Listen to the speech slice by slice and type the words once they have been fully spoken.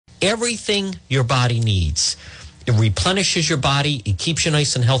everything your body needs. It replenishes your body. It keeps you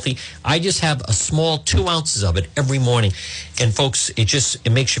nice and healthy. I just have a small 2 ounces of it every morning. And folks, it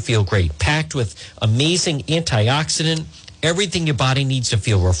makes you feel great. Packed with amazing antioxidant, everything your body needs to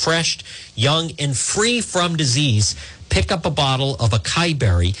feel refreshed, young, and free from disease. Pick up a bottle of acai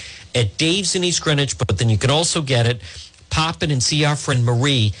berry at Dave's in East Greenwich, but then you can also get it. Pop in and see our friend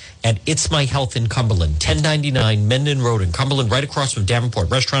Marie at It's My Health in Cumberland, 1099 Mendon Road in Cumberland, right across from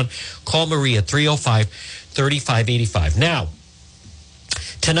Davenport Restaurant. Call Marie at 305-3585. Now,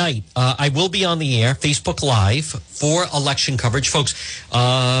 tonight, I will be on the air, Facebook Live, for election coverage. Folks,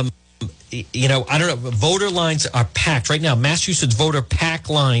 you know, I don't know, voter lines are packed. Right now, Massachusetts voter pack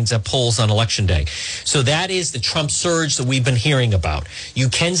lines at polls on Election Day. So that is the Trump surge that we've been hearing about. You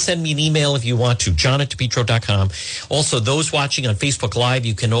can send me an email if you want to, john@depetro.com. Also, those watching on Facebook Live,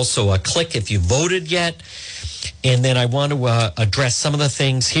 you can also click if you voted yet. And then I want to address some of the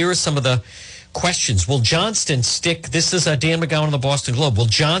things. Here are some of the questions. Will Johnston stick? This is Dan McGowan of the Boston Globe. Will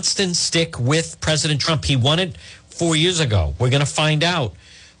Johnston stick with President Trump? He won it 4 years ago. We're going to find out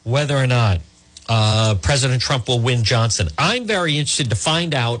whether or not President Trump will win Johnson. I'm very interested to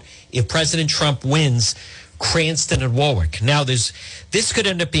find out if President Trump wins Cranston and Warwick. Now, this could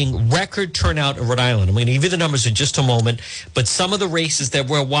end up being record turnout in Rhode Island. I'm going to give you the numbers in just a moment, but some of the races that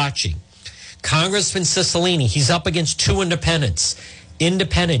we're watching. Congressman Cicilline, he's up against two independents.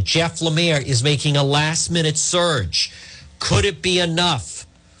 Independent Jeff Lemire is making a last-minute surge. Could it be enough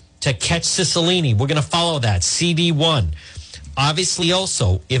to catch Cicilline? We're going to follow that. CD1. Obviously,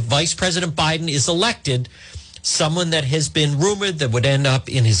 also, if Vice President Biden is elected, someone that has been rumored that would end up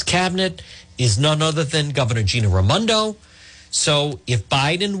in his cabinet is none other than Governor Gina Raimondo. So if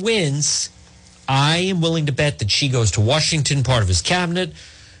Biden wins, I am willing to bet that she goes to Washington, part of his cabinet.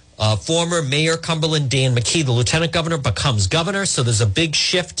 Former Mayor Cumberland, Dan McKee, the lieutenant governor, becomes governor. So there's a big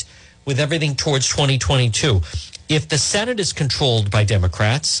shift with everything towards 2022. If the Senate is controlled by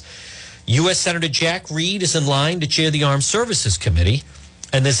Democrats, U.S. Senator Jack Reed is in line to chair the Armed Services Committee.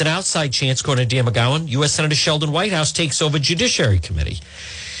 And there's an outside chance, according to Dan McGowan, U.S. Senator Sheldon Whitehouse takes over Judiciary Committee.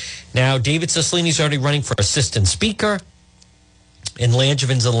 Now, David Cicilline is already running for Assistant Speaker. And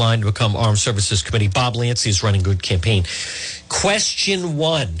Langevin's in line to become Armed Services Committee. Bob Lancey is running good campaign. Question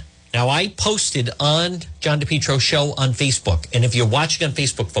 1. Now, I posted on John DePetro Show on Facebook. And if you're watching on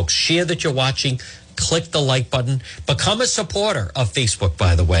Facebook, folks, share that you're watching. Click the like button. Become a supporter of Facebook,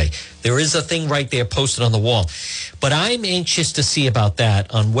 by the way. There is a thing right there posted on the wall. But I'm anxious to see about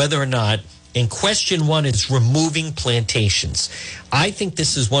that on whether or not, and question 1 is removing plantations. I think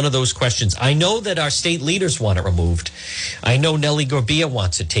this is one of those questions. I know that our state leaders want it removed. I know Nellie Gorbea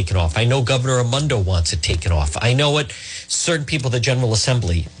wants it taken off. I know Governor Raimondo wants it taken off. I know it, certain people at the General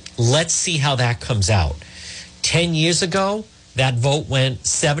Assembly. Let's see how that comes out. 10 years ago, that vote went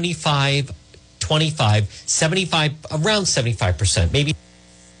 75 around 75%, maybe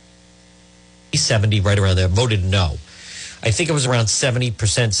 70, right around there, voted no. I think it was around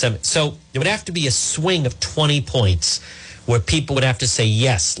 70%. So there would have to be a swing of 20 points where people would have to say,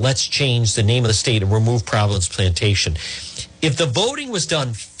 yes, let's change the name of the state and remove Providence Plantation. If the voting was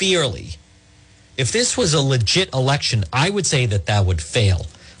done fairly, if this was a legit election, I would say that that would fail.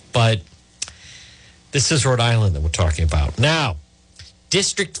 But this is Rhode Island that we're talking about. Now,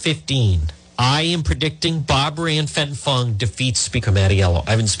 District 15. I am predicting Barbara Ann Fenton-Fung defeats Speaker Mattiello.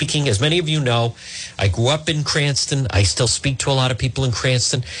 I've been speaking, as many of you know, I grew up in Cranston. I still speak to a lot of people in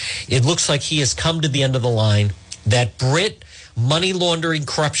Cranston. It looks like he has come to the end of the line. That Brit money laundering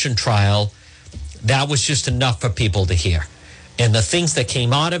corruption trial, that was just enough for people to hear. And the things that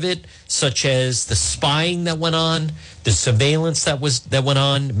came out of it, such as the spying that went on, the surveillance that went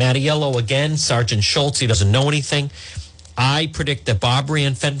on, Mattiello again, Sergeant Schultz, he doesn't know anything. I predict that Barbara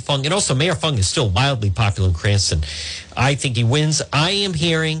Ann Fenton-Fung, and also Mayor Fung is still wildly popular in Cranston. I think he wins. I am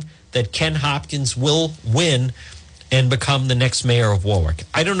hearing that Ken Hopkins will win and become the next mayor of Warwick.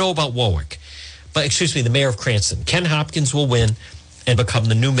 I don't know about Warwick, but excuse me, the mayor of Cranston. Ken Hopkins will win and become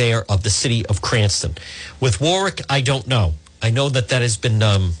the new mayor of the city of Cranston. With Warwick, I don't know. I know that has been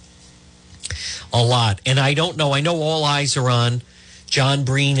a lot. And I don't know. I know all eyes are on John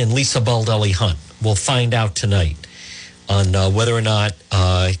Breen and Lisa Baldelli Hunt. We'll find out tonight on whether or not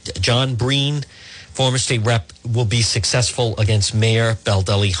John Breen, former state rep, will be successful against Mayor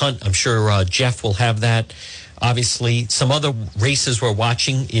Baldelli Hunt. I'm sure Jeff will have that. Obviously, some other races we're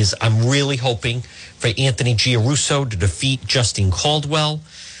watching is I'm really hoping for Anthony Giarrusso to defeat Justine Caldwell.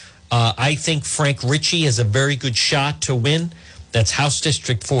 I think Frank Ritchie has a very good shot to win. That's House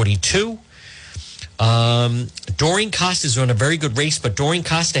District 42. Doreen Costa is in a very good race, but Doreen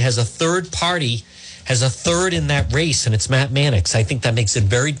Costa has a third party has a third in that race, and it's Matt Mannix. I think that makes it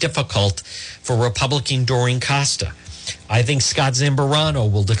very difficult for Republican Doreen Costa. I think Scott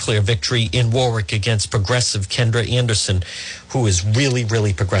Zambrano will declare victory in Warwick against progressive Kendra Anderson, who is really,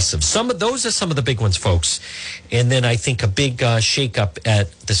 really progressive. Those are some of the big ones, folks. And then I think a big shakeup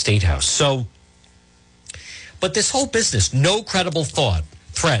at the State House. So, but this whole business, no credible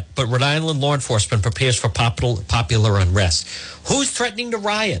threat, but Rhode Island law enforcement prepares for popular unrest. Who's threatening to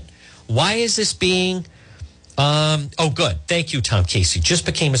riot? Why is this being... good. Thank you, Tom Casey. Just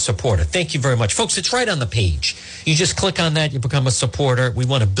became a supporter. Thank you very much. Folks, it's right on the page. You just click on that, you become a supporter. We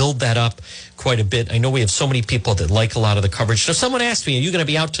want to build that up quite a bit. I know we have so many people that like a lot of the coverage. So someone asked me, are you going to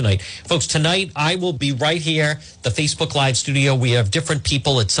be out tonight? Folks, tonight I will be right here, the Facebook Live studio. We have different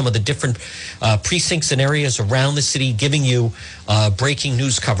people at some of the different precincts and areas around the city giving you breaking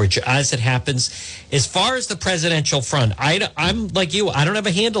news coverage as it happens. As far as the presidential front, I'm like you. I don't have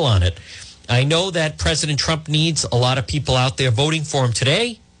a handle on it. I know that President Trump needs a lot of people out there voting for him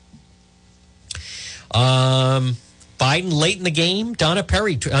today. Biden late in the game. Donna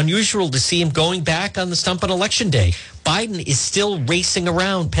Perry, unusual to see him going back on the stump on Election Day. Biden is still racing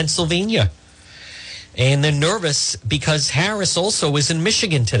around Pennsylvania. And they're nervous because Harris also is in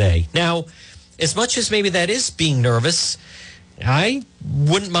Michigan today. Now, as much as maybe that is being nervous, I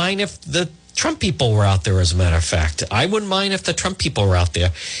wouldn't mind if the Trump people were out there, as a matter of fact. I wouldn't mind if the Trump people were out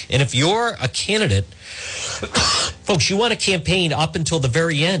there. And if you're a candidate, folks, you want to campaign up until the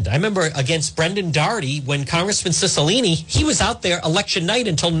very end. I remember against Brendan Doherty, when Congressman Cicilline, he was out there election night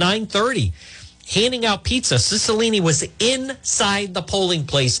until 9:30, handing out pizza. Cicilline was inside the polling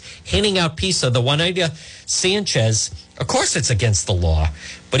place handing out pizza. The Juanita Sanchez, of course it's against the law,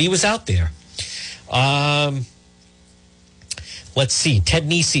 but he was out there. Let's see. Ted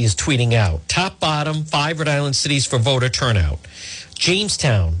Nesi is tweeting out. Top, bottom, 5 Rhode Island cities for voter turnout.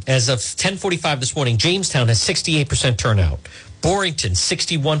 Jamestown, as of 10:45 this morning, Jamestown has 68% turnout. Borrington,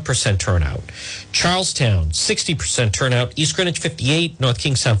 61% turnout. Charlestown, 60% turnout. East Greenwich, 58. North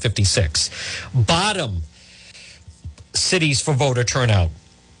Kingstown, 56. Bottom cities for voter turnout.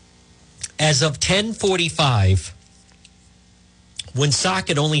 As of 10:45,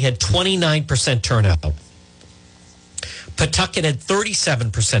 Woonsocket only had 29% turnout. Pawtucket had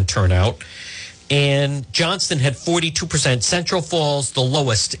 37% turnout, and Johnston had 42%. Central Falls, the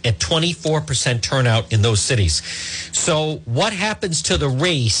lowest, at 24% turnout in those cities. So what happens to the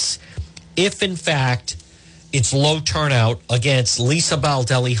race if, in fact, it's low turnout against Lisa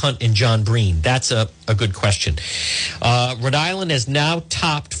Baldelli Hunt and John Breen? That's a good question. Rhode Island has now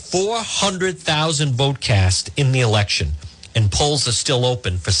topped 400,000 vote cast in the election, and polls are still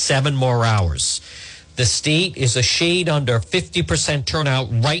open for 7 more hours. The state is a shade under 50% turnout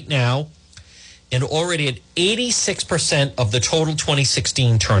right now, and already at 86% of the total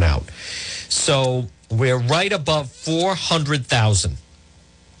 2016 turnout. So we're right above 400,000.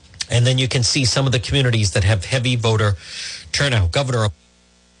 And then you can see some of the communities that have heavy voter turnout. Governor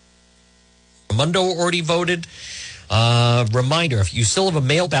Raimondo already voted. Reminder, if you still have a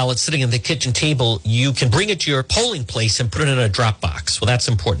mail ballot sitting at the kitchen table, you can bring it to your polling place and put it in a drop box. Well, that's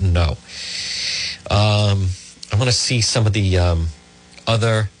important to know. I want to see some of the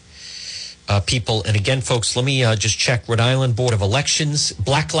other people. And again, folks, let me just check Rhode Island Board of Elections.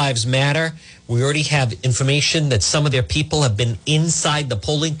 Black Lives Matter. We already have information that some of their people have been inside the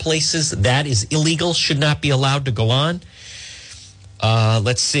polling places. That is illegal, should not be allowed to go on.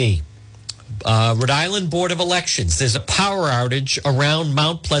 Let's see. Rhode Island Board of Elections. There's a power outage around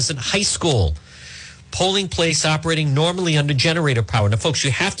Mount Pleasant High School. Polling place operating normally under generator power. Now, folks,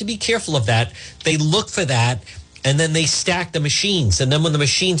 you have to be careful of that. They look for that, and then they stack the machines. And then when the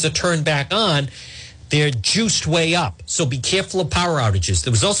machines are turned back on, they're juiced way up. So be careful of power outages.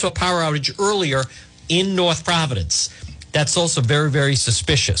 There was also a power outage earlier in North Providence. That's also very, very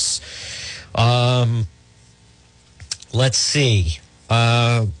suspicious. Let's see.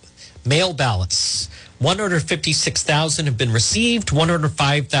 Mail ballots. 156,000 have been received.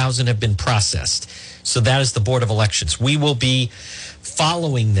 105,000 have been processed. So that is the Board of Elections. We will be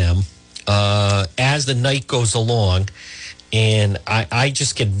following them as the night goes along. And I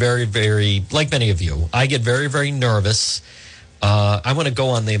just get very, very, like many of you, I get very, very nervous. I want to go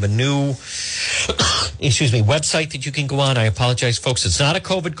on. They have a new, website that you can go on. I apologize, folks. It's not a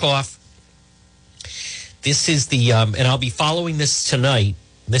COVID cough. This is the, and I'll be following this tonight.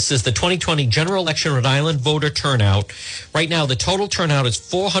 This is the 2020 General Election Rhode Island voter turnout. Right now, the total turnout is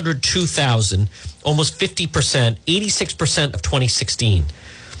 402,000, almost 50%, 86% of 2016.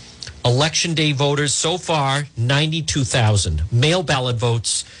 Election day voters so far, 92,000. Mail ballot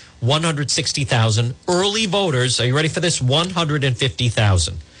votes, 160,000. Early voters, are you ready for this?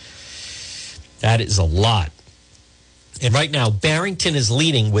 150,000. That is a lot. And right now, Barrington is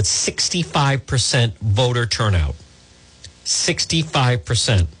leading with 65% voter turnout.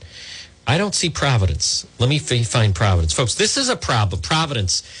 65%. I don't see Providence. Let me find Providence. Folks, this is a problem.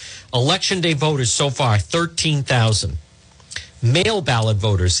 Providence, Election Day voters so far, 13,000. Mail ballot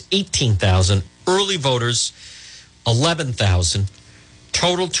voters, 18,000. Early voters, 11,000.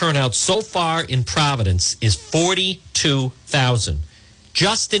 Total turnout so far in Providence is 42,000.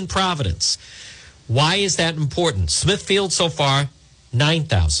 Just in Providence. Why is that important? Smithfield so far,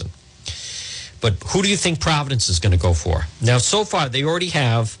 9,000. But who do you think Providence is going to go for? Now, so far, they already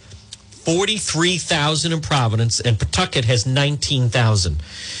have 43,000 in Providence, and Pawtucket has 19,000.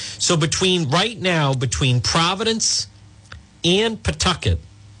 So between Providence and Pawtucket,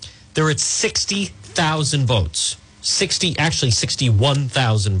 they're at 60,000 votes.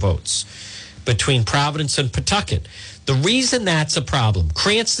 61,000 votes between Providence and Pawtucket. The reason that's a problem,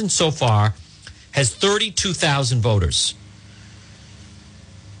 Cranston so far has 32,000 voters.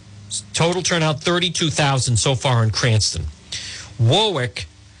 Total turnout, 32,000 so far in Cranston. Warwick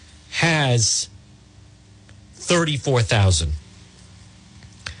has 34,000.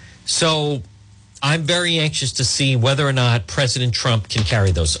 So I'm very anxious to see whether or not President Trump can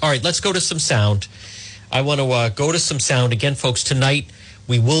carry those. All right, let's go to some sound. I want to go to some sound. Again, folks, tonight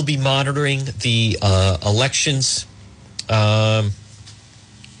we will be monitoring the elections.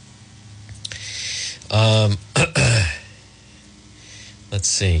 Let's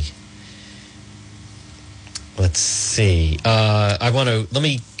see. Let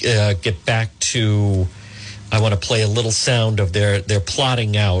me get back to, I want to play a little sound of their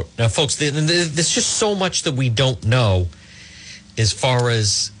plotting out. Now, folks, there's just so much that we don't know as far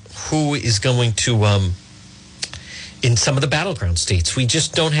as who is going to, in some of the battleground states. We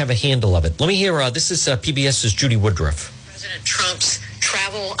just don't have a handle of it. Let me hear, this is PBS's Judy Woodruff. President Trump's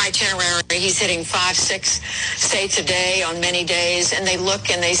travel itinerary. He's hitting 5-6 states a day on many days, and they look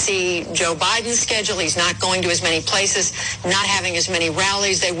and they see Joe Biden's schedule. He's not going to as many places, not having as many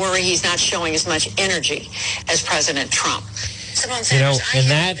rallies. They worry he's not showing as much energy as President Trump. And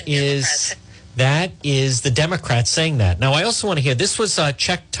that is the Democrats saying that. Now, I also want to hear, this was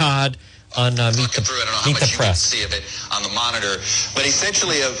Chuck Todd on Meet the Press. See of it on the monitor, but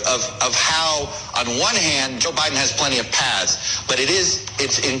essentially of how, on one hand, Joe Biden has plenty of paths, but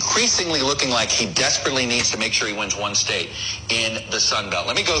it's increasingly looking like he desperately needs to make sure he wins one state in the Sun Belt.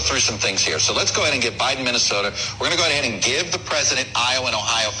 Let me go through some things here. So let's go ahead and give Biden Minnesota. We're going to go ahead and give the president Iowa and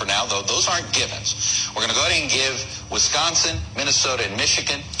Ohio for now, though those aren't givens. We're going to go ahead and give Wisconsin, Minnesota, and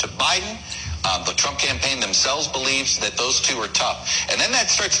Michigan to Biden. The Trump campaign themselves believes that those two are tough. And then that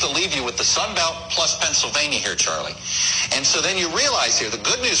starts to leave you with the Sun Belt plus Pennsylvania here, Charlie. And so then you realize here, the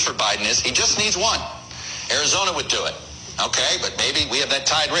good news for Biden is he just needs one. Arizona would do it. Okay, but maybe we have that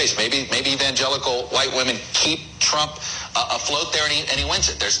tied race. Maybe evangelical white women keep Trump afloat there and he wins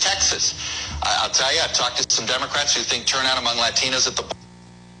it. There's Texas. I'll tell you, I've talked to some Democrats who think turnout among Latinos at the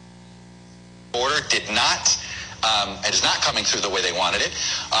border it is not coming through the way they wanted it.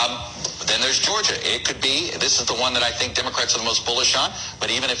 Then there's Georgia. It could be, this is the one that I think Democrats are the most bullish on, but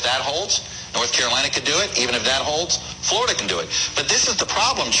even if that holds, North Carolina could do it. Even if that holds, Florida can do it. But this is the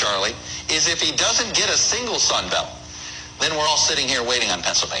problem, Charlie, is if he doesn't get a single Sun Belt, then we're all sitting here waiting on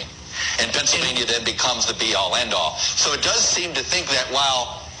Pennsylvania. And Pennsylvania then becomes the be-all, end-all. So it does seem to think that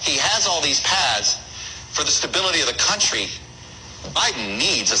while he has all these paths, for the stability of the country, Biden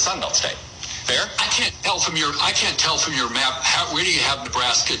needs a Sun Belt state. Fair? I can't tell from your map. Where do you have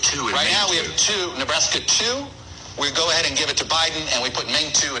Nebraska 2? Right now we have 2. Nebraska 2. We go ahead and give it to Biden, and we put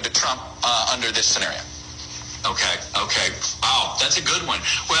Maine 2 into Trump under this scenario. Okay. Wow, that's a good one.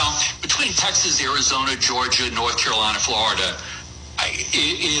 Well, between Texas, Arizona, Georgia, North Carolina, Florida,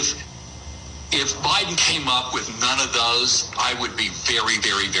 if Biden came up with none of those, I would be very,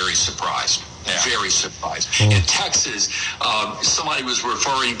 very, very surprised. Yeah. Very surprised. In Texas, somebody was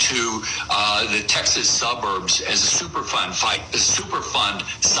referring to the Texas suburbs as a Superfund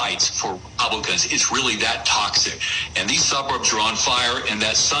sites for Republicans. It's really that toxic. And these suburbs are on fire in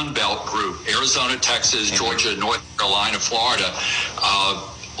that Sun Belt group. Arizona, Texas, Georgia, North Carolina, Florida. A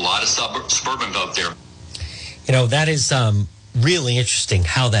lot of suburban vote there. You know, that is really interesting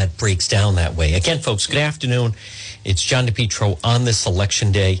how that breaks down that way. Again, folks, good afternoon. It's John DePietro on this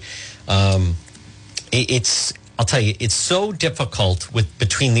election day. I'll tell you, it's so difficult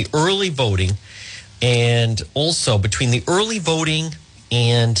between the early voting and also between the early voting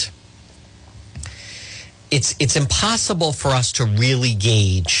and it's impossible for us to really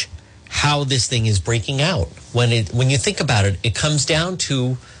gauge how this thing is breaking out. When you think about it, it comes down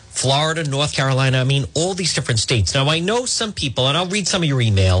to Florida, North Carolina, all these different states. Now, I know some people, and I'll read some of your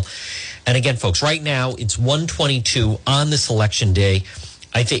email, And again, folks, right now it's 1:22 on this election day.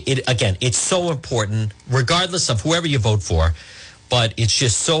 I think it's so important, regardless of whoever you vote for, but it's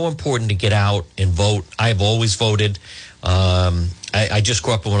just so important to get out and vote. I've always voted. I just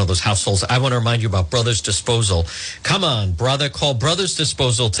grew up in one of those households. I want to remind you about Brothers Disposal. Come on, brother. Call Brothers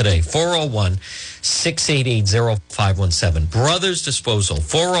Disposal today, 401-688-0517. Brothers Disposal,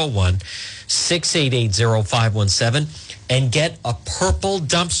 401-688-0517. And get a purple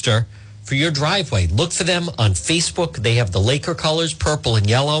dumpster for your driveway. Look for them on Facebook. They have the Laker colors, purple and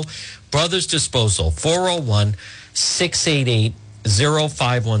yellow. Brothers Disposal,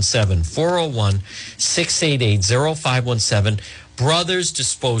 401-688-0517. 401-688-0517. Brothers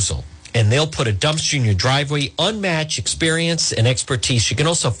Disposal. And they'll put a dumpster in your driveway. Unmatched experience and expertise. You can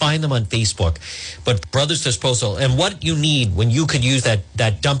also find them on Facebook. But Brothers Disposal. And what you need when you could use that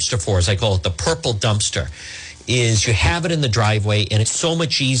dumpster for, as I call it, the purple dumpster, is you have it in the driveway, and it's so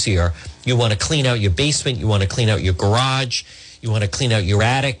much easier. You want to clean out your basement. You want to clean out your garage. You want to clean out your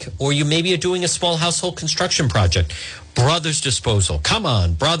attic. Or maybe you're doing a small household construction project. Brothers Disposal. Come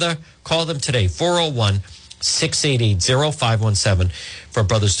on, brother. Call them today, 401-688-0517 for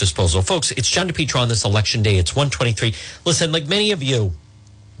Brothers Disposal. Folks, it's John DePietro on this election day. It's 1:23. Listen, like many of you,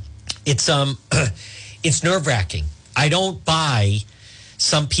 it's it's nerve-wracking. I don't buy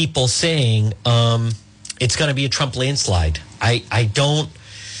some people saying it's going to be a Trump landslide. I don't.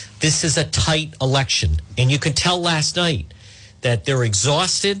 This is a tight election. And you could tell last night that they're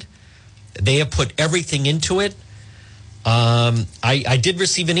exhausted. They have put everything into it. I did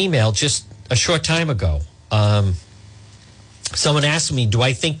receive an email just a short time ago. Someone asked me, do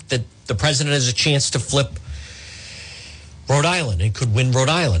I think that the president has a chance to flip Rhode Island and could win Rhode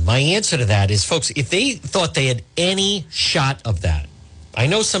Island? My answer to that is, folks, if they thought they had any shot of that, I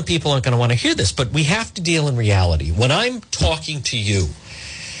know some people aren't going to want to hear this, but we have to deal in reality. When I'm talking to you,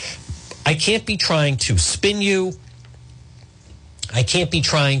 I can't be trying to spin you. I can't be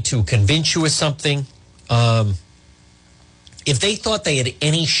trying to convince you of something. If they thought they had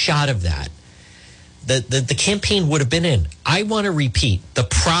any shot of that, the campaign would have been in. I want to repeat, the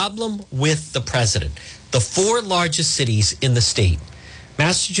problem with the president, the 4 largest cities in the state,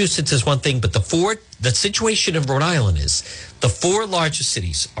 Massachusetts is one thing, but the situation in Rhode Island is the 4 largest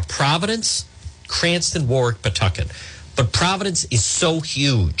cities are Providence, Cranston, Warwick, Pawtucket. But Providence is so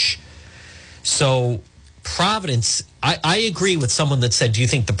huge. So Providence, I agree with someone that said, do you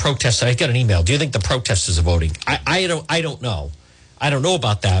think the protesters, I got an email, do you think the protesters are voting? I don't know. I don't know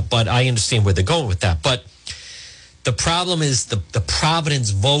about that, but I understand where they're going with that. But the problem is the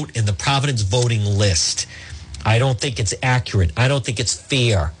Providence vote and the Providence voting list. I don't think it's accurate. I don't think it's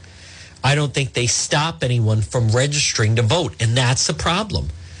fair. I don't think they stop anyone from registering to vote, and that's the problem.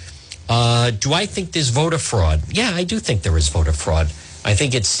 Do I think there's voter fraud? Yeah, I do think there is voter fraud. I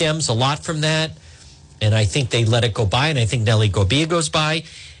think it stems a lot from that, and I think they let it go by, and I think Nellie Gorbea goes by.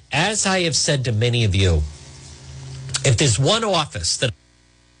 As I have said to many of you, if there's one office that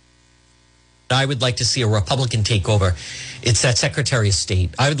I would like to see a Republican take over, it's that Secretary of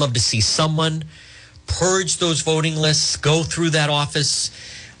State. I would love to see someone purge those voting lists, go through that office.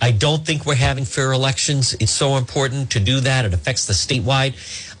 I don't think we're having fair elections. It's so important to do that. It affects the statewide.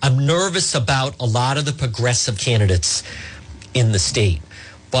 I'm nervous about a lot of the progressive candidates in the state.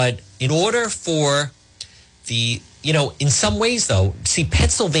 But in order for in some ways, though, see,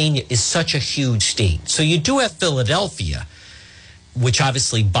 Pennsylvania is such a huge state. So you do have Philadelphia, which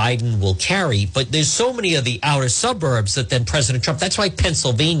obviously Biden will carry, but there's so many of the outer suburbs that then President Trump, that's why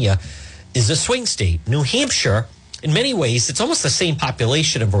Pennsylvania is a swing state. New Hampshire, in many ways, it's almost the same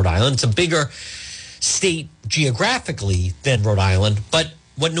population of Rhode Island. It's a bigger state geographically than Rhode Island. But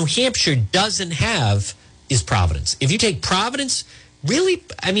what New Hampshire doesn't have is Providence. If you take Providence, really,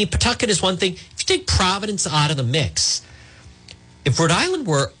 I mean, Pawtucket is one thing. If you take Providence out of the mix, if Rhode Island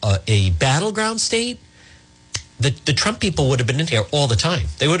were a battleground state, the Trump people would have been in here all the time.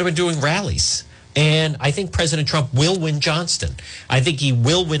 They would have been doing rallies. And I think President Trump will win Johnston. I think he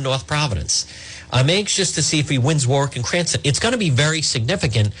will win North Providence. I'm anxious to see if he wins Warwick and Cranston. It's going to be very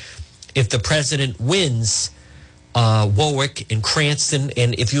significant if the president wins Warwick and Cranston.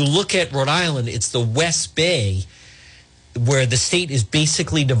 And if you look at Rhode Island, it's the West Bay where the state is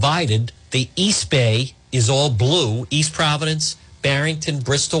basically divided. The East Bay is all blue. East Providence, Barrington,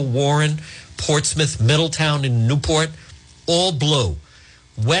 Bristol, Warren, Portsmouth, Middletown, and Newport, all blue.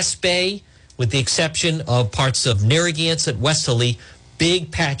 West Bay, with the exception of parts of Narragansett, Westerly,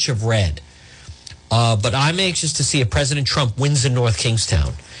 big patch of red. But I'm anxious to see if President Trump wins in North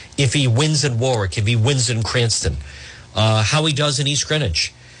Kingstown, if he wins in Warwick, if he wins in Cranston, how he does in East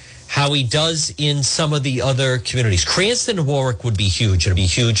Greenwich, how he does in some of the other communities. Cranston and Warwick would be huge. It would be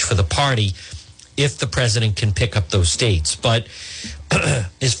huge for the party if the president can pick up those states. But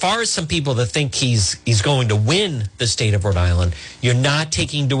as far as some people that think he's going to win the state of Rhode Island, you're not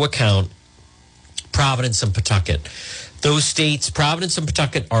taking into account Providence and Pawtucket. Those states, Providence and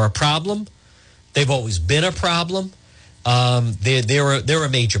Pawtucket, are a problem. They've always been a problem. They're a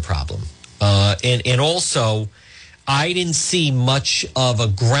major problem. And also, I didn't see much of a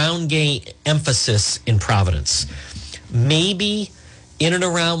ground game emphasis in Providence. Maybe in and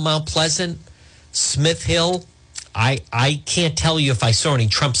around Mount Pleasant, Smith Hill. I can't tell you if I saw any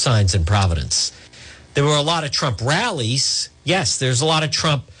Trump signs in Providence. There were a lot of Trump rallies. Yes, there's a lot of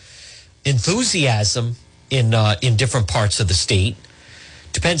Trump enthusiasm in different parts of the state.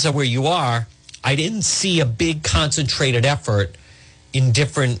 Depends on where you are. I didn't see a big concentrated effort in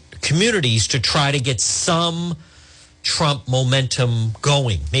different communities to try to get some Trump momentum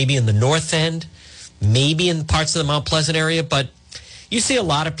going. Maybe in the North End, maybe in parts of the Mount Pleasant area, but you see a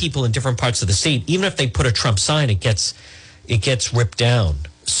lot of people in different parts of the state. Even if they put a Trump sign, it gets ripped down.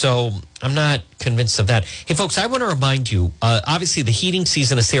 So I'm not convinced of that. Hey, folks, I want to remind you, obviously the heating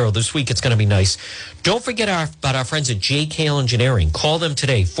season is here. This week it's going to be nice. Don't forget about our friends at J. Kale Engineering. Call them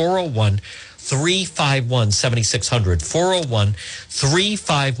today, 401-351-7600.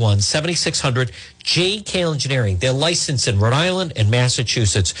 401-351-7600. J. Kale Engineering. They're licensed in Rhode Island and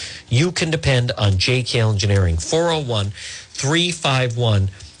Massachusetts. You can depend on J. Kale Engineering.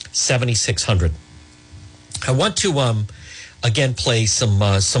 401-351-7600. I want to again play some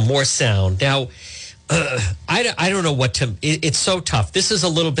more sound. Now, I don't know what to. It's so tough. This is a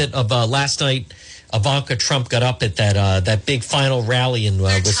little bit of last night. Ivanka Trump got up at that big final rally in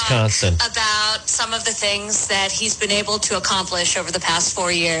Wisconsin. About some of the things that he's been able to accomplish over the past 4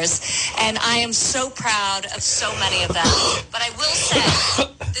 years, and I am so proud of so many of them. But I will say,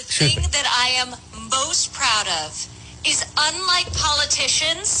 the thing that I am most proud of is, unlike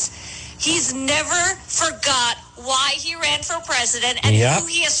politicians, he's never forgot why he ran for president and who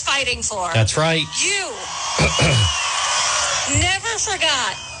he is fighting for. That's right. You never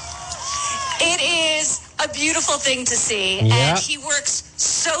forgot. It is a beautiful thing to see. Yep. And he works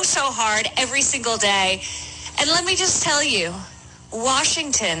so hard every single day. And let me just tell you,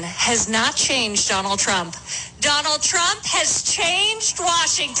 Washington has not changed Donald Trump. Donald Trump has changed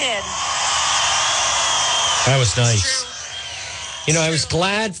Washington. That was nice. You know, I was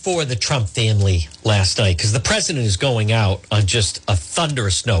glad for the Trump family last night because the president is going out on just a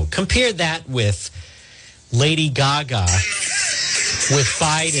thunderous note. Compare that with Lady Gaga with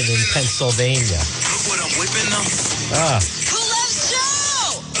Biden in Pennsylvania. Look what I'm whipping them. Who loves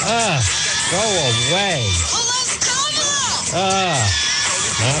Joe? Go away. Who loves Kamala?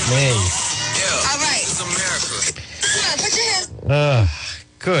 Not me. Yeah. All right. This is America. Come on, put your hands.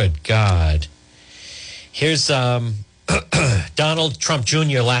 Good God. Here's Donald Trump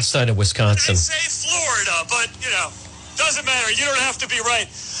Jr. last night in Wisconsin. They say Florida, but, doesn't matter. You don't have to be right.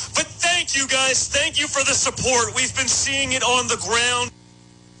 But thank you, guys. Thank you for the support. We've been seeing it on the ground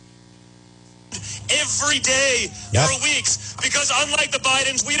every day for weeks. Because unlike the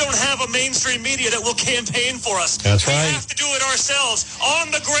Bidens, we don't have a mainstream media that will campaign for us. That's right. We have to do it ourselves on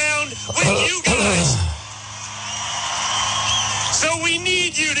the ground with you guys. So we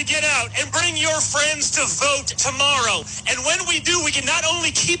need you to get out and bring your friends to vote tomorrow. And when we do, we can not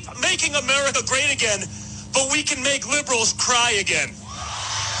only keep making America great again, but we can make liberals cry again.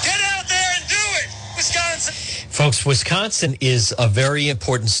 Get out there and do it, Wisconsin. Folks, Wisconsin is a very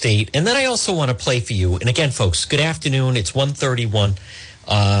important state. And then I also want to play for you. And again, folks, good afternoon. It's 1:31.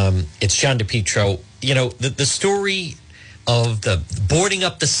 It's John DePietro. You know, the story of the boarding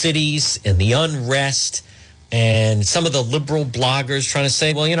up the cities and the unrest and some of the liberal bloggers trying to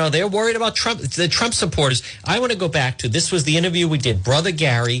say, well, they're worried about Trump, the Trump supporters. I want to go back to, this was the interview we did, Brother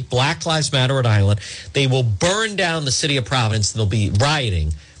Gary, Black Lives Matter Rhode Island. They will burn down the city of Providence. They'll be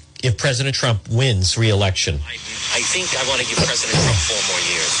rioting if President Trump wins re-election. I think I want to give President Trump 4 more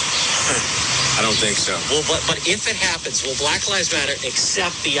years. I don't think so. Well, but if it happens, will Black Lives Matter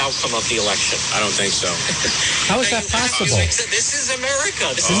accept the outcome of the election? I don't think so. How is that possible? This is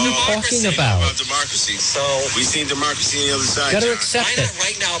America. This What is are you democracy. talking about? democracy. So We've seen democracy on the other side. Got to John. accept why it. not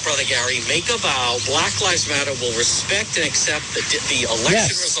right now, Brother Gary, make a vow. Black Lives Matter will respect and accept the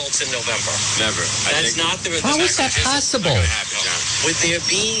election results in November. Never. That's not the. How is that possible? Not gonna happen, John. Would there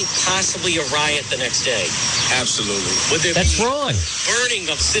be possibly a riot the next day? Absolutely. Would there That's be wrong. burning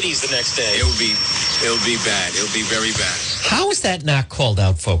of cities the next day? It would be bad. It would be very bad. How is that not called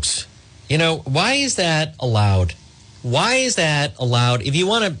out, folks? Why is that allowed? Why is that allowed? If you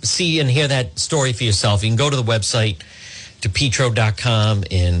want to see and hear that story for yourself, you can go to the website, DePietro.com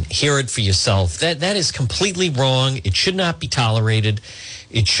and hear it for yourself. That is completely wrong. It should not be tolerated.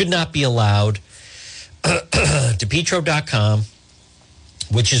 It should not be allowed. DePietro.com,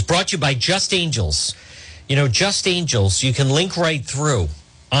 which is brought to you by Just Angels. You know, Just Angels, you can link right through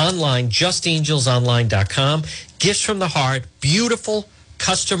online, justangelsonline.com. Gifts from the heart, beautiful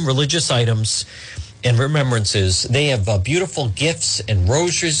custom religious items and remembrances. They have beautiful gifts and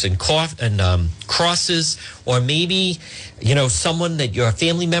rosaries and crosses, or maybe, you know, someone that you're a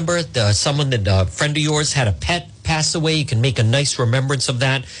family member, someone that a friend of yours had a pet pass away. You can make a nice remembrance of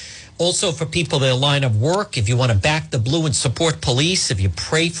that. Also, for people in the line of work, if you want to back the blue and support police, if you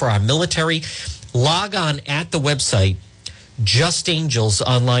pray for our military, log on at the website,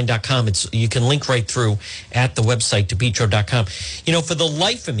 justangelsonline.com. You can link right through at the website, DePietro.com. You know, for the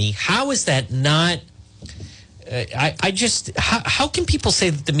life of me, how is that not... how can people say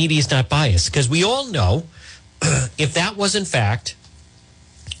that the media is not biased? Because we all know if that was in fact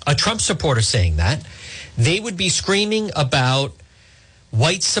a Trump supporter saying that, they would be screaming about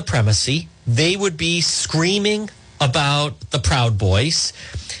white supremacy. They would be screaming about the Proud Boys.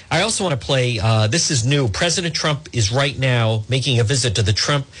 I also want to play, this is new. President Trump is right now making a visit to the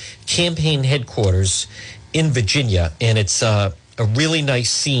Trump campaign headquarters in Virginia, and it's a really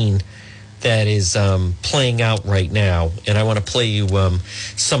nice scene that is playing out right now, and I want to play you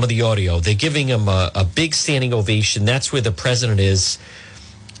some of the audio. They're giving him a big standing ovation. That's where the president is,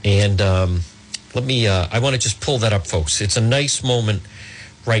 and I want to just pull that up, folks. It's a nice moment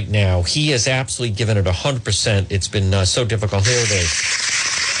right now. He has absolutely given it 100%. It's been so difficult. Here it is.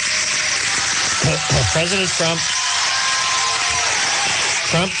 President Trump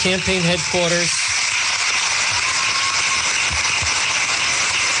campaign headquarters.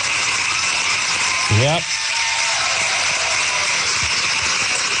 Yep.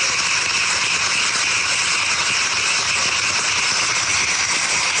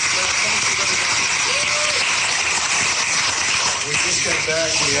 We just got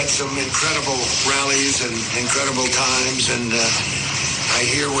back. We had some incredible rallies and incredible times, and I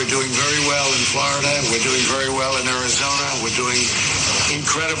hear we're doing very well in Florida. We're doing very well in Arizona. We're doing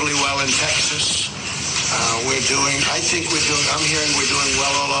incredibly well in Texas. I'm hearing we're doing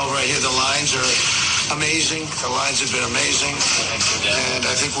well all over. I hear the lines are amazing. The lines have been amazing. And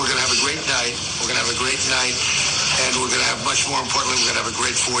I think we're going to have a great night. We're going to have a great night. And we're going to have, much more importantly, we're going to have a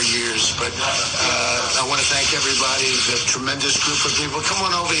great 4 years. But I want to thank everybody, the tremendous group of people. Come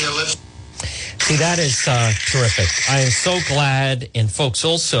on over here. Let's... See, that is terrific. I am so glad. And folks,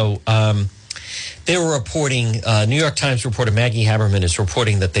 also, they were reporting, New York Times reporter Maggie Haberman is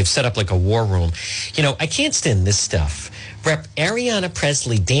reporting that they've set up like a war room. You know, I can't stand this stuff. Rep. Ariana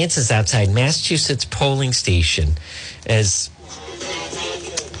Presley dances outside Massachusetts polling station as...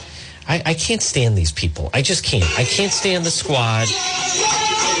 I can't stand these people. I just can't. I can't stand the squad.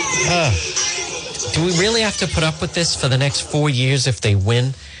 Do we really have to put up with this for the next 4 years if they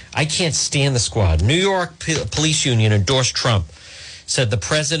win? I can't stand the squad. New York Police Union endorsed Trump, said the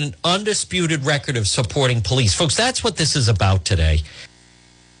president undisputed record of supporting police. Folks, that's what this is about today.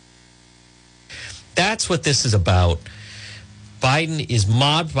 That's what this is about. Biden is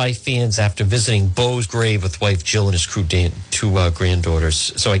mobbed by fans after visiting Bo's grave with wife Jill and his crew, two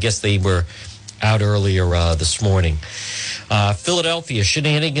granddaughters. So I guess they were out earlier this morning. Philadelphia,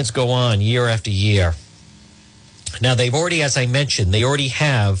 shenanigans go on year after year. Now, they've already, as I mentioned, they already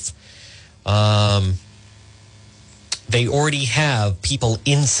have people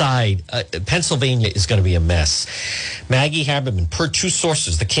inside. Pennsylvania is going to be a mess. Maggie Haberman, per two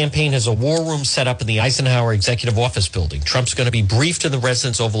sources, the campaign has a war room set up in the Eisenhower Executive Office building. Trump's going to be briefed in the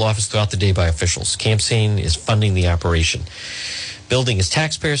Residence Oval Office throughout the day by officials. Campaign is funding the operation. Building is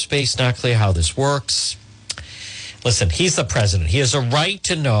taxpayer space. Not clear how this works. Listen, he's the president. He has a right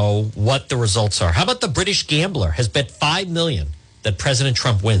to know what the results are. How about the British Gambler has bet $5 million that President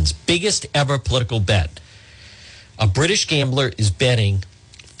Trump wins? Biggest ever political bet. A British gambler is betting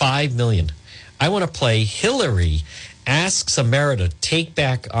 $5 million. I want to play Hillary asks America to take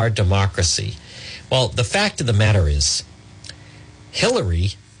back our democracy. Well, the fact of the matter is, Hillary,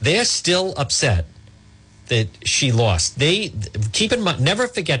 they're still upset that she lost. They keep in mind, never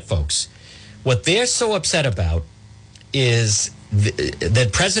forget, folks, what they're so upset about is that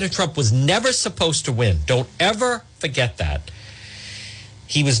President Trump was never supposed to win. Don't ever forget that.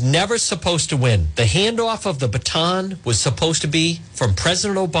 He was never supposed to win. The handoff of the baton was supposed to be from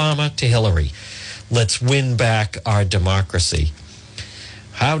President Obama to Hillary. Let's win back our democracy.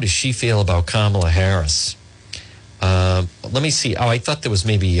 How does she feel about Kamala Harris? Let me see. Oh, I thought there was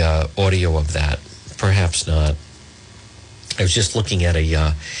maybe audio of that. Perhaps not. I was just looking at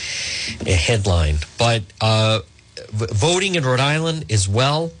a headline. But voting in Rhode Island as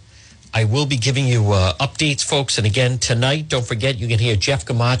well. I will be giving you updates, folks. And again, tonight, don't forget, you can hear Jeff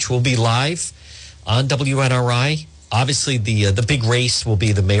Gamach will be live on WNRI. Obviously, the big race will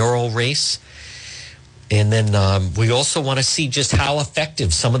be the mayoral race. And then we also want to see just how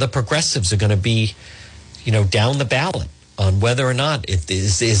effective some of the progressives are going to be, down the ballot on whether or not is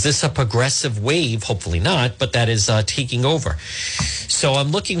this a progressive wave? Hopefully not, but that is taking over. So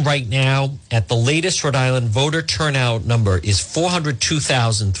I'm looking right now at the latest Rhode Island voter turnout number is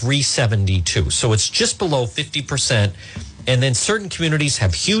 402,372. So it's just below 50%. And then certain communities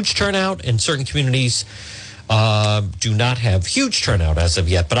have huge turnout and certain communities do not have huge turnout as of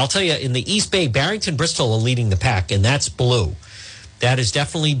yet. But I'll tell you, in the East Bay, Barrington, Bristol are leading the pack, and that's blue. That is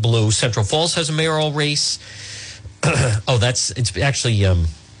definitely blue. Central Falls has a mayoral race. It's actually,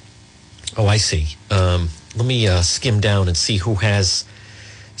 I see. Let me skim down and see who has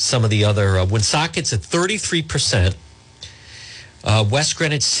some of the other. Woonsocket's at 33%. West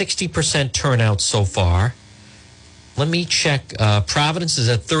Greenwich, 60% turnout so far. Let me check. Providence is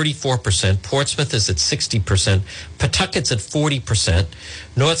at 34%. Portsmouth is at 60%. Pawtucket's at 40%.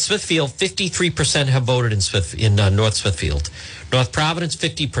 North Smithfield, 53% have voted in North Smithfield. North Providence,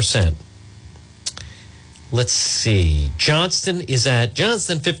 50%. Let's see. Johnston,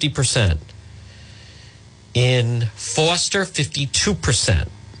 50%. In Foster, 52%.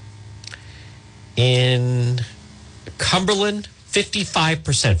 In Cumberland,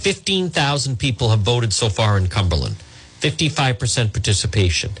 55%. 15,000 people have voted so far in Cumberland. 55%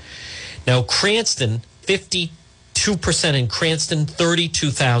 participation. Now, Cranston, 52% in Cranston.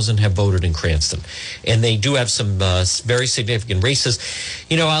 32,000 have voted in Cranston. And they do have some very significant races.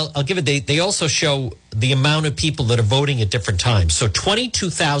 I'll give it, they also show the amount of people that are voting at different times. So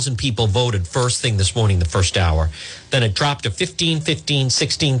 22,000 people voted first thing this morning, the first hour. Then it dropped to 15,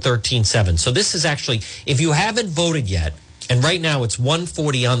 16, 13, 7. So this is actually, if you haven't voted yet, and right now it's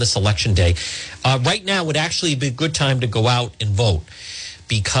 1:40 on this election day, right now would actually be a good time to go out and vote.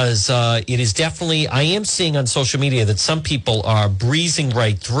 Because it is definitely, I am seeing on social media that some people are breezing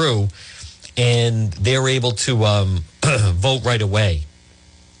right through and they're able to vote right away.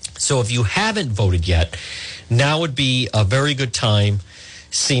 So if you haven't voted yet, now would be a very good time,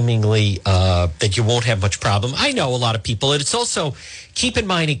 seemingly, that you won't have much problem. I know a lot of people, and it's also, keep in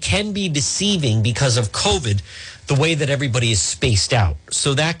mind, it can be deceiving because of COVID, the way that everybody is spaced out.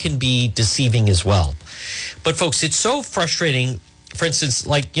 So that can be deceiving as well. But folks, it's so frustrating. For instance,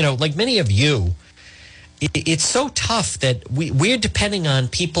 like many of you, it's so tough that we're depending on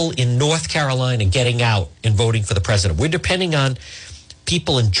people in North Carolina getting out and voting for the president. We're depending on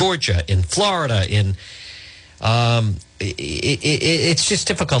people in Georgia, in Florida, it's just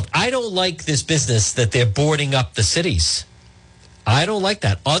difficult. I don't like this business that they're boarding up the cities. I don't like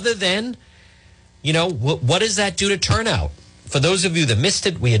that. Other than, what does that do to turnout? For those of you that missed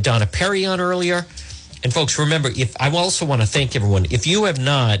it, we had Donna Perry on earlier. And folks, remember, I also want to thank everyone. If you have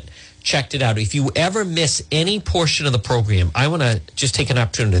not checked it out, if you ever miss any portion of the program, I want to just take an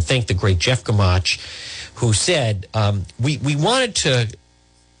opportunity to thank the great Jeff Gamach, who said we wanted to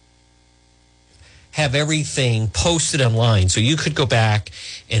have everything posted online so you could go back,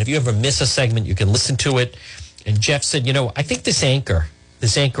 and if you ever miss a segment, you can listen to it. And Jeff said, I think this Anchor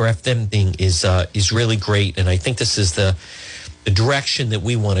FM thing is really great, and I think this is the direction that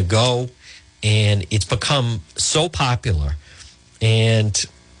we want to go. And it's become so popular, and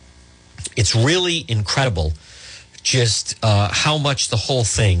it's really incredible just how much the whole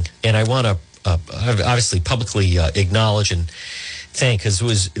thing, and I want to obviously publicly acknowledge and thank, because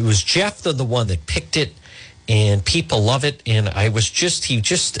it was Jeff the one that picked it, and people love it. And he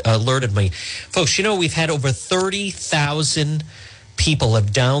just alerted me. Folks, we've had over 30,000 people have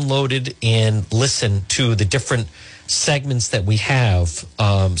downloaded and listened to the different segments that we have.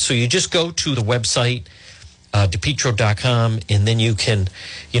 So you just go to the website, DePetro.com, and then you can,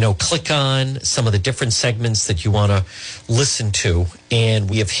 click on some of the different segments that you want to listen to. And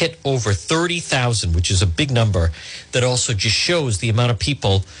we have hit over 30,000, which is a big number. That also just shows the amount of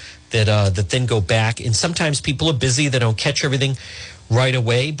people that then go back. And sometimes people are busy; they don't catch everything right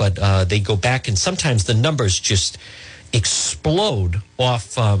away, but they go back, and sometimes the numbers just explode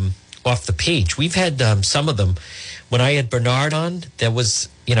off the page. We've had some of them. When I had Bernard on, there was,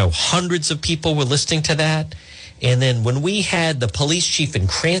 hundreds of people were listening to that. And then when we had the police chief in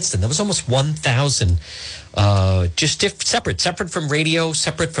Cranston, there was almost 1,000, separate from radio,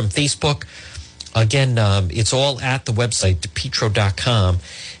 separate from Facebook. Again, it's all at the website, DePetro.com.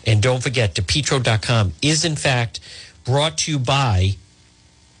 And don't forget, DePetro.com is, in fact, brought to you by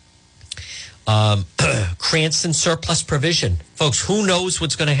Cranston Surplus Provision. Folks, who knows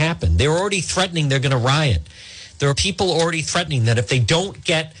what's going to happen? They're already threatening they're going to riot. There are people already threatening that if they don't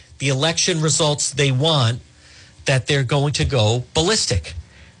get the election results they want, that they're going to go ballistic.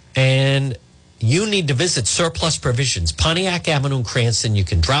 And you need to visit Surplus Provisions, Pontiac Avenue in Cranston. You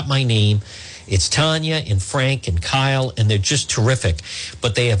can drop my name. It's Tanya and Frank and Kyle, and they're just terrific.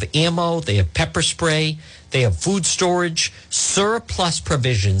 But they have ammo, they have pepper spray, they have food storage. Surplus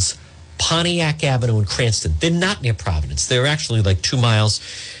Provisions, Pontiac Avenue in Cranston. They're not near Providence. They're actually like 2 miles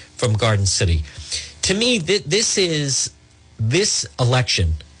from Garden City. To me, this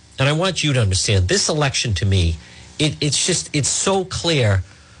election, and I want you to understand, this election to me, it's so clear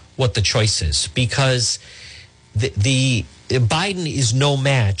what the choice is, because the Biden is no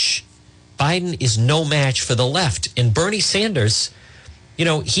match. Biden is no match for the left. And Bernie Sanders,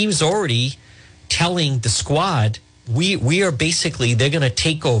 he was already telling the squad, we are basically, they're going to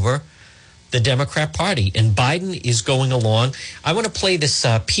take over the Democrat Party. And Biden is going along. I want to play this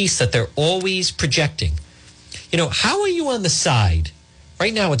piece that they're always projecting. How are you on the side?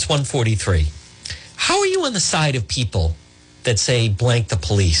 Right now it's 143. How are you on the side of people that say blank the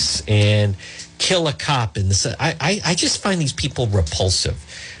police and kill a cop? I just find these people repulsive.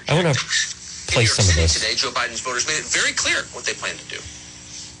 I want to play some of this. Today, Joe Biden's voters made it very clear what they plan to do.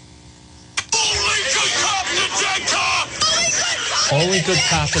 Only good cop is a dead cop! Only good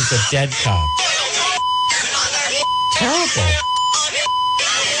cop is a dead cop. Terrible.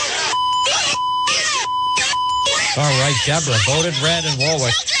 All right, Deborah voted red in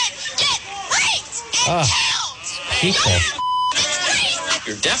Warwick. People.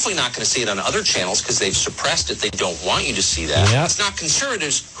 You're definitely not going to see it on other channels because they've suppressed it. They don't want you to see that. Yep. It's not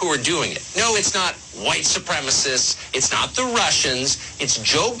conservatives who are doing it. No, it's not white supremacists. It's not the Russians. It's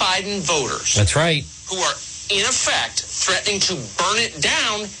Joe Biden voters. That's right. Who are, in effect, threatening to burn it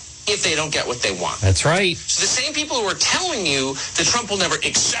down if they don't get what they want. That's right. So the same people who are telling you that Trump will never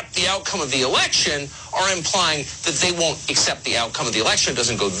accept the outcome of the election are implying that they won't accept the outcome of the election. It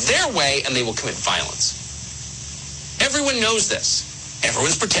doesn't go their way, and they will commit violence. Everyone knows this.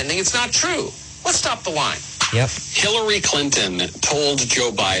 Everyone's pretending it's not true. Let's stop the line. Yep. Hillary Clinton told Joe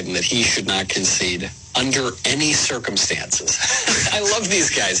Biden that he should not concede under any circumstances. I love these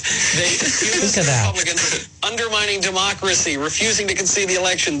guys. They accuse Republicans undermining democracy, refusing to concede the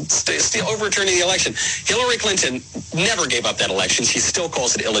election, still overturning the election. Hillary Clinton never gave up that election. She still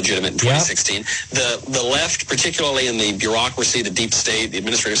calls it illegitimate in 2016. The left, particularly in the bureaucracy, the deep state, the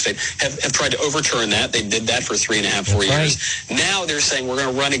administrative state, have tried to overturn that. They did that for 3.5, 4 years. Now they're saying we're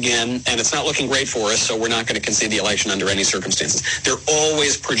going to run again, and it's not looking great for us, so we're not going to concede the election under any circumstances. They're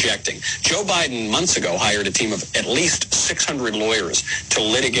always projecting. Joe Biden, months ago, hired a team of at least 600 lawyers to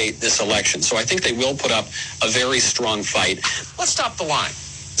litigate this election. So I think they will put up a very strong fight. Let's stop the line.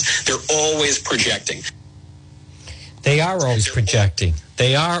 They're always projecting. They are always projecting.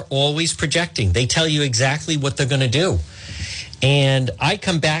 They are always projecting. They tell you exactly what they're going to do. And I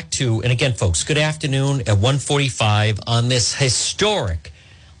come back to, and again, folks, good afternoon at 1:45 on this historic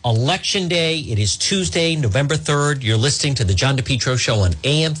Election Day. It is Tuesday, November 3rd. You're listening to the John DePietro Show on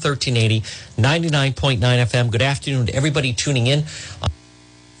AM 1380, 99.9 FM. Good afternoon to everybody tuning in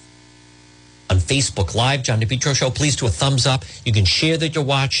on Facebook Live, John DePietro Show. Please do a thumbs up. You can share that you're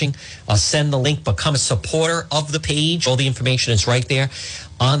watching. Send the link. Become a supporter of the page. All the information is right there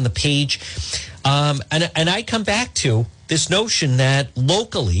on the page. And I come back to this notion that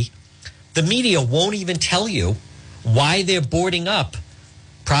locally, the media won't even tell you why they're boarding up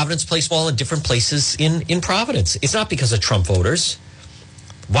Providence Place Mall and different places in Providence. It's not because of Trump voters.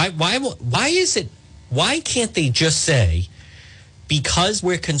 Why is it? Why can't they just say, because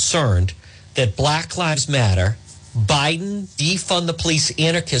we're concerned that Black Lives Matter, Biden, defund the police,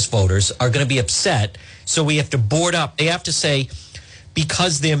 anarchist voters are going to be upset, so we have to board up. They have to say,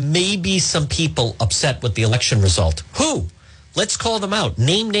 because there may be some people upset with the election result. Who? Let's call them out.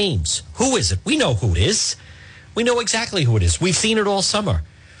 Name names. Who is it? We know who it is. We know exactly who it is. We've seen it all summer.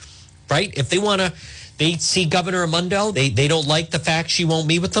 Right? If they they see Governor Raimondo, they don't like the fact she won't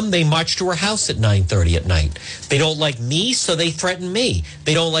meet with them, they march to her house at 9:30 at night. They don't like me, so they threaten me.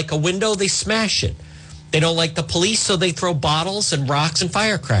 They don't like a window, they smash it. They don't like the police, so they throw bottles and rocks and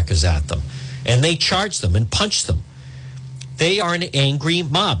firecrackers at them. And they charge them and punch them. They are an angry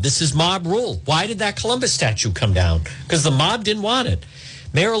mob. This is mob rule. Why did that Columbus statue come down? Because the mob didn't want it.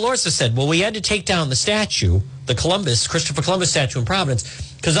 Mayor Elorza said, well, we had to take down the statue, the Christopher Columbus statue in Providence,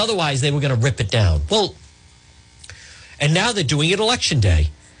 because otherwise they were going to rip it down. Well, and now they're doing it Election Day.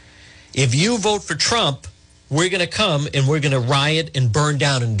 If you vote for Trump, we're going to come and we're going to riot and burn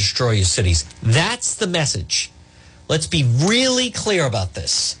down and destroy your cities. That's the message. Let's be really clear about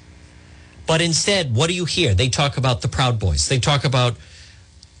this. But instead, what do you hear? They talk about the Proud Boys. They talk about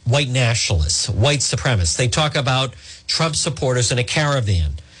white nationalists, white supremacists. They talk about Trump supporters in a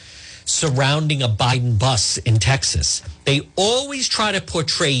caravan surrounding a Biden bus in Texas. They always try to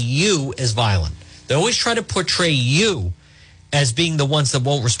portray you as violent. They always try to portray you as being the ones that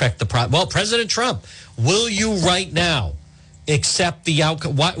won't respect the process. Well, President Trump, will you right now accept the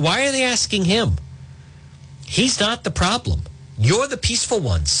outcome? Why are they asking him? He's not the problem. You're the peaceful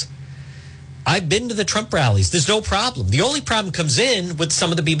ones. I've been to the Trump rallies. There's no problem. The only problem comes in with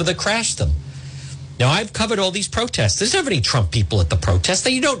some of the people that crashed them. Now, I've covered all these protests. There's never any Trump people at the protests.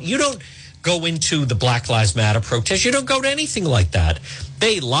 You don't go into the Black Lives Matter protest. You don't go to anything like that.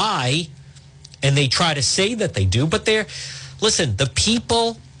 They lie, and they try to say that they do, but listen, the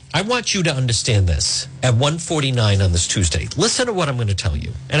people, I want you to understand this at 1:49 on this Tuesday. Listen to what I'm going to tell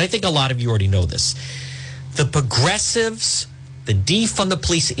you, and I think a lot of you already know this. The progressives, the defund the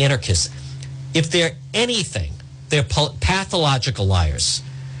police anarchists, if they're anything, they're pathological liars.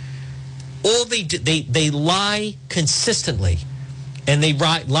 All they do, they lie consistently, and they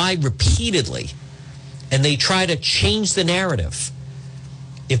lie repeatedly, and they try to change the narrative.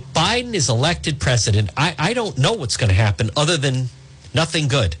 If Biden is elected president, I don't know what's going to happen other than nothing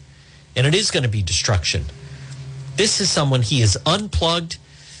good, and it is going to be destruction. This is someone, he is unplugged.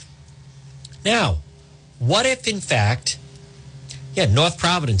 Now, what if, in fact, North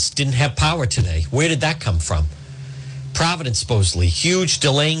Providence didn't have power today? Where did that come from? Providence, supposedly, huge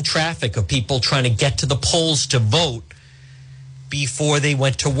delaying traffic of people trying to get to the polls to vote before they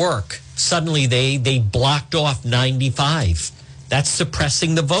went to work. Suddenly, they blocked off 95. That's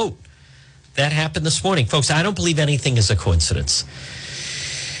suppressing the vote. That happened this morning. Folks, I don't believe anything is a coincidence.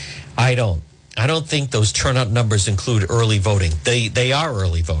 I don't think those turnout numbers include early voting. They are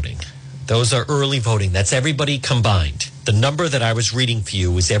early voting. Those are early voting. That's everybody combined. The number that I was reading for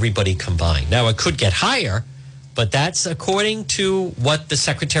you is everybody combined. Now, it could get higher, but that's according to what the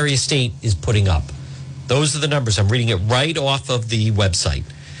Secretary of State is putting up. Those are the numbers. I'm reading it right off of the website.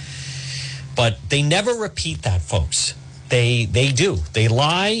 But they never repeat that, folks. They do. They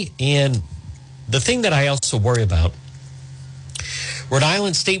lie. And the thing that I also worry about, Rhode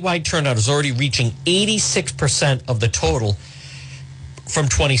Island statewide turnout is already reaching 86% of the total from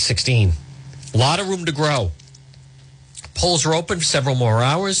 2016. A lot of room to grow. Polls are open for several more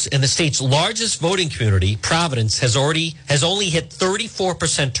hours, and the state's largest voting community, Providence, has only hit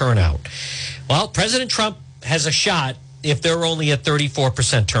 34% turnout. Well, President Trump has a shot if they're only at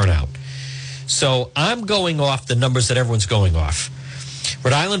 34% turnout. So I'm going off the numbers that everyone's going off.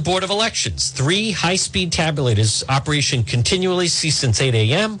 Rhode Island Board of Elections, 3 high-speed tabulators operation continually since 8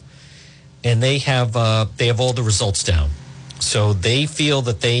 a.m., and they have all the results down. So they feel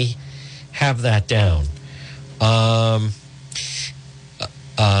that they have that down.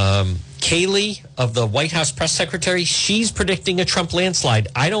 Kaylee of the White House press secretary, she's predicting a Trump landslide.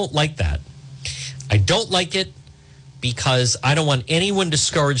 I don't like that. I don't like it because I don't want anyone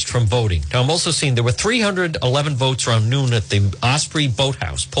discouraged from voting. Now, I'm also seeing there were 311 votes around noon at the Osprey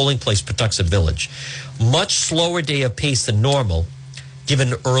Boathouse, polling place, Patuxent Village. Much slower day of pace than normal,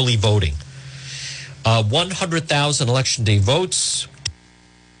 given early voting. 100,000 election day votes.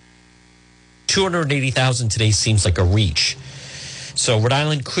 280,000 today seems like a reach. So Rhode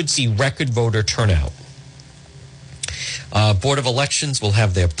Island could see record voter turnout. Board of Elections will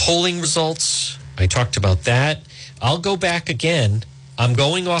have their polling results. I talked about that. I'll go back again. I'm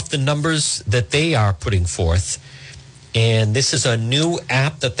going off the numbers that they are putting forth. And this is a new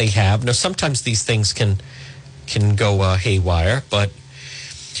app that they have. Now, sometimes these things can go haywire, but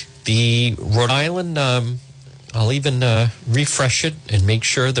the Rhode Island, I'll even refresh it and make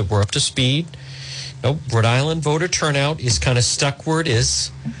sure that we're up to speed. Nope, Rhode Island voter turnout is kind of stuck where it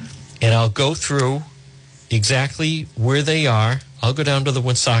is. And I'll go through exactly where they are. I'll go down to the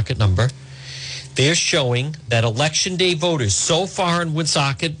Woonsocket number. They're showing that election day voters so far in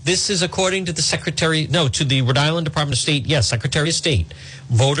Woonsocket, this is according to to the Rhode Island Department of State, yes, Secretary of State,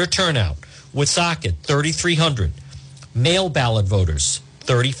 voter turnout. Woonsocket, 3,300. Mail ballot voters,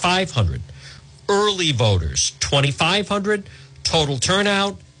 3,500. Early voters, 2,500. Total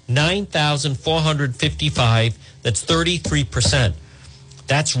turnout, 9,455. That's 33%.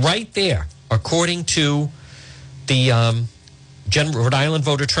 That's right there, according to the Rhode Island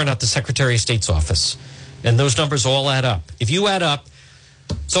voter turnout, the Secretary of State's office. And those numbers all add up. If you add up,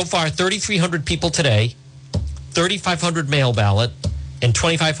 so far, 3,300 people today, 3,500 mail ballot, and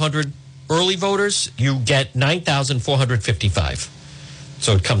 2,500 early voters, you get 9,455.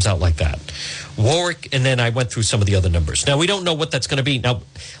 So it comes out like that. Warwick, and then I went through some of the other numbers. Now, we don't know what that's going to be. Now,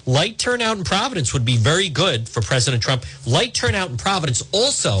 light turnout in Providence would be very good for President Trump. Light turnout in Providence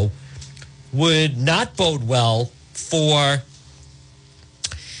also would not bode well for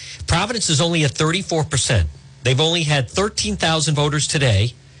Providence is only at 34%. They've only had 13,000 voters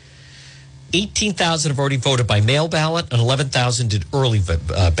today. 18,000 have already voted by mail ballot, and 11,000 did early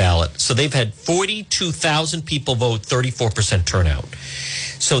ballot. So they've had 42,000 people vote, 34% turnout.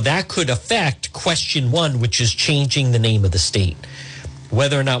 So that could affect question one, which is changing the name of the state.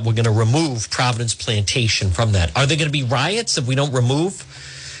 Whether or not we're going to remove Providence Plantation from that. Are there going to be riots if we don't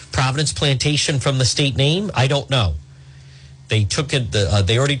remove Providence Plantation from the state name? I don't know. They took it.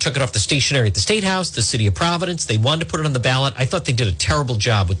 They already took it off the stationery at the State House, the city of Providence. They wanted to put it on the ballot. I thought they did a terrible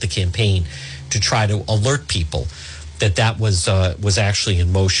job with the campaign to try to alert people that was actually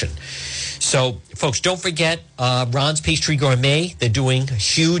in motion. So, folks, don't forget Ron's Pastry Gourmet. They're doing a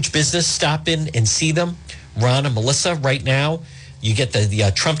huge business. Stop in and see them. Ron and Melissa right now. You get the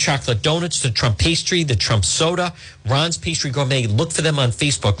Trump chocolate donuts, the Trump pastry, the Trump soda. Ron's Pastry Gourmet. Look for them on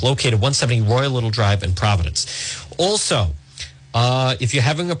Facebook, located 170 Royal Little Drive in Providence. Also, if you're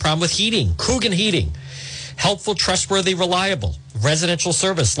having a problem with heating, Coogan Heating. Helpful, trustworthy, reliable. Residential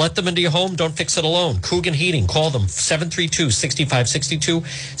service. Let them into your home. Don't fix it alone. Coogan Heating. Call them 732-6562,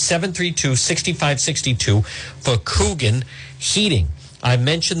 732-6562 for Coogan Heating. I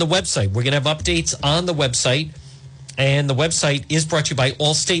mentioned the website. We're going to have updates on the website. And the website is brought to you by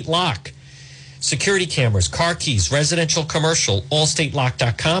Allstate Lock. Security cameras, car keys, residential, commercial,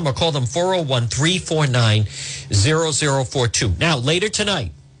 allstatelock.com, or call them 401-349-0042. Now, later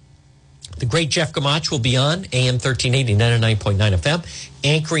tonight, the great Jeff Gamach will be on AM 1380, 99.9 FM,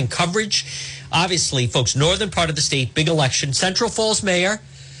 anchoring coverage. Obviously, folks, northern part of the state, big election, Central Falls mayor,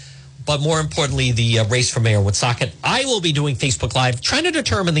 but more importantly, the race for mayor in Woonsocket. I will be doing Facebook Live, trying to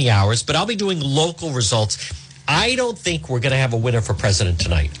determine the hours, but I'll be doing local results. I don't think we're going to have a winner for president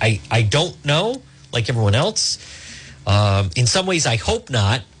tonight. I don't know, like everyone else. In some ways, I hope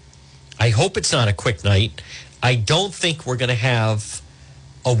not. I hope it's not a quick night. I don't think we're going to have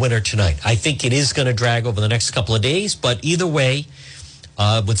a winner tonight. I think it is going to drag over the next couple of days. But either way,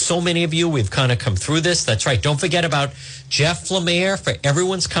 with so many of you, we've kind of come through this. That's right. Don't forget about Jeff Lemire for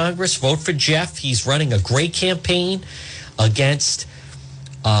Everyone's Congress. Vote for Jeff. He's running a great campaign against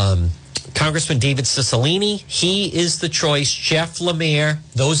Congressman David Cicilline. He is the choice. Jeff Lemire.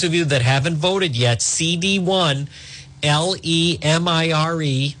 Those of you that haven't voted yet, CD1,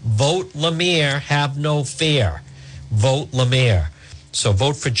 Lemire. Vote Lemire. Have no fear. Vote Lemire. So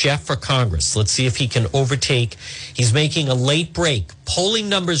vote for Jeff for Congress. Let's see if he can overtake. He's making a late break. Polling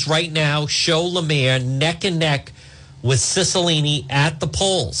numbers right now show Lemire neck and neck with Cicilline at the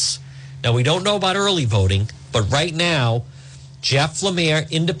polls. Now, we don't know about early voting, but right now, Jeff Lemire,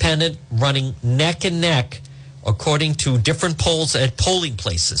 independent, running neck and neck, according to different polls at polling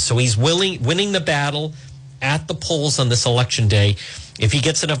places. So he's winning the battle at the polls on this election day. If he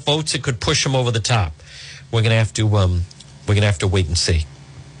gets enough votes, it could push him over the top. We're gonna have to wait and see.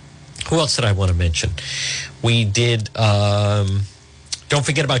 Who else did I want to mention? We did. Don't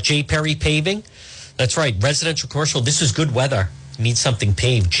forget about J. Perry Paving. That's right, residential, commercial. This is good weather. Need something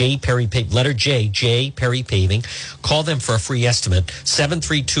paved. J. Perry Paving, letter J, J. Perry Paving. Call them for a free estimate.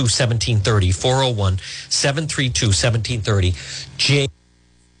 732-1730, 401-732-1730. J.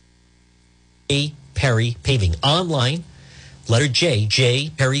 Perry Paving. Online, letter J,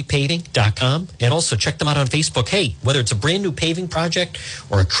 jperrypaving.com. And also check them out on Facebook. Hey, whether it's a brand new paving project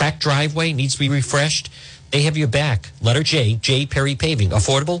or a cracked driveway needs to be refreshed, they have your back. Letter J, J. Perry Paving.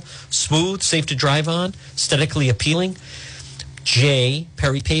 Affordable, smooth, safe to drive on, aesthetically appealing. J.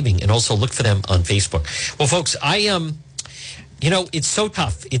 Perry Paving, and also look for them on Facebook. Well, folks, it's so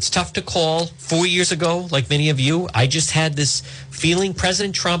tough. It's tough to call. 4 years ago, like many of you, I just had this feeling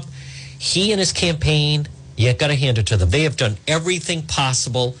President Trump, he and his campaign, you got to hand it to them. They have done everything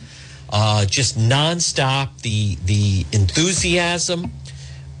possible, just nonstop. The enthusiasm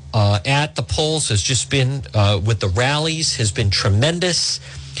at the polls has just been, with the rallies, has been tremendous.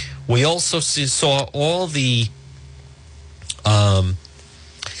 We also saw all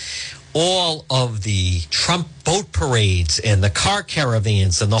of the Trump boat parades and the car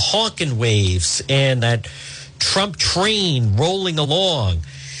caravans and the honking waves and that Trump train rolling along.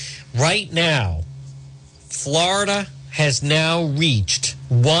 Right now, Florida has now reached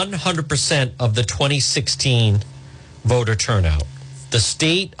 100% of the 2016 voter turnout. The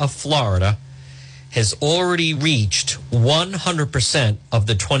state of Florida has already reached 100% of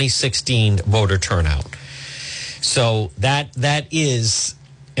the 2016 voter turnout. So that is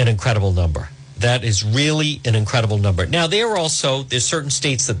an incredible number. That is really an incredible number. Now, there's certain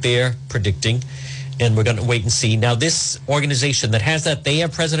states that they're predicting, and we're going to wait and see. Now, this organization that has that, they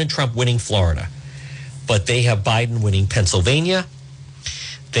have President Trump winning Florida, but they have Biden winning Pennsylvania.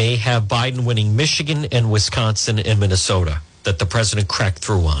 They have Biden winning Michigan and Wisconsin and Minnesota. that the president cracked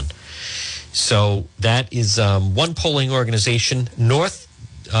through on. So that is one polling organization.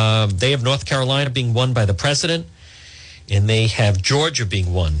 They have North Carolina being won by the president, and they have Georgia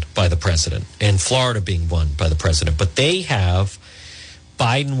being won by the president, and Florida being won by the president. But they have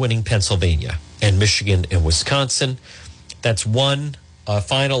Biden winning Pennsylvania and Michigan and Wisconsin. That's one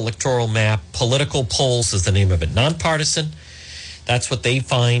final electoral map. Political polls is the name of it. Nonpartisan. That's what they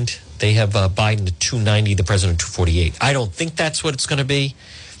find. They have Biden at 290, the president 248. I don't think that's what it's going to be.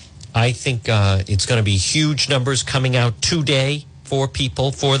 I think it's going to be huge numbers coming out today for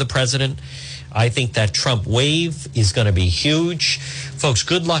people, for the president. I think that Trump wave is going to be huge. Folks,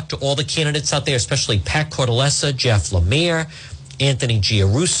 good luck to all the candidates out there, especially Pat Cortellessa, Jeff Lemire, Anthony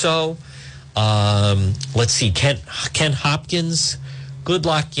Giarrusso. Let's see, Ken Hopkins. Good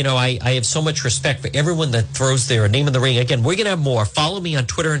luck. You know, I have so much respect for everyone that throws their name in the ring. Again, we're going to have more. Follow me on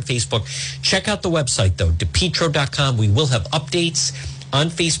Twitter and Facebook. Check out the website, though, DePetro.com. We will have updates on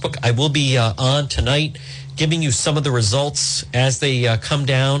Facebook. I will be on tonight giving you some of the results as they come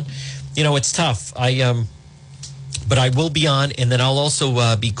down. You know, it's tough. But I will be on, and then I'll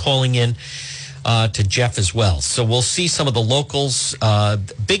also be calling in to Jeff as well. So we'll see some of the locals.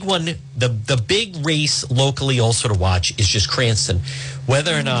 Big one, the big race locally also to watch is just Cranston.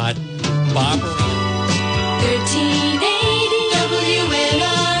 Whether or not Bob 1380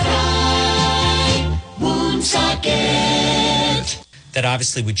 WNRI Woonsocket. That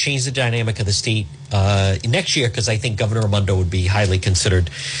obviously would change the dynamic of the state next year, because I think Governor Raimondo would be highly considered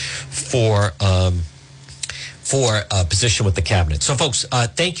for a position with the cabinet. So, folks,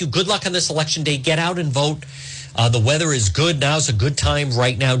 thank you. Good luck on this election day. Get out and vote. The weather is good. Now's a good time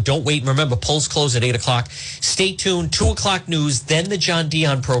right now. Don't wait. Remember, polls close at 8 o'clock. Stay tuned. 2 o'clock news, then the John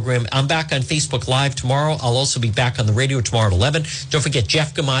Dion program. I'm back on Facebook Live tomorrow. I'll also be back on the radio tomorrow at 11. Don't forget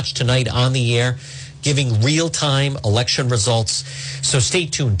Jeff Gamach tonight on the air, giving real-time election results. So stay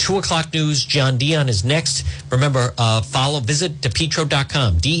tuned. 2 o'clock news. John Dion is next. Remember, visit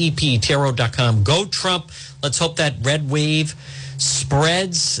DePetro.com, DEPTero.com. Go Trump. Let's hope that red wave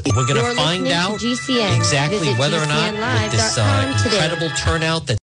spreads. We're going to find out exactly whether or not with this incredible turnout that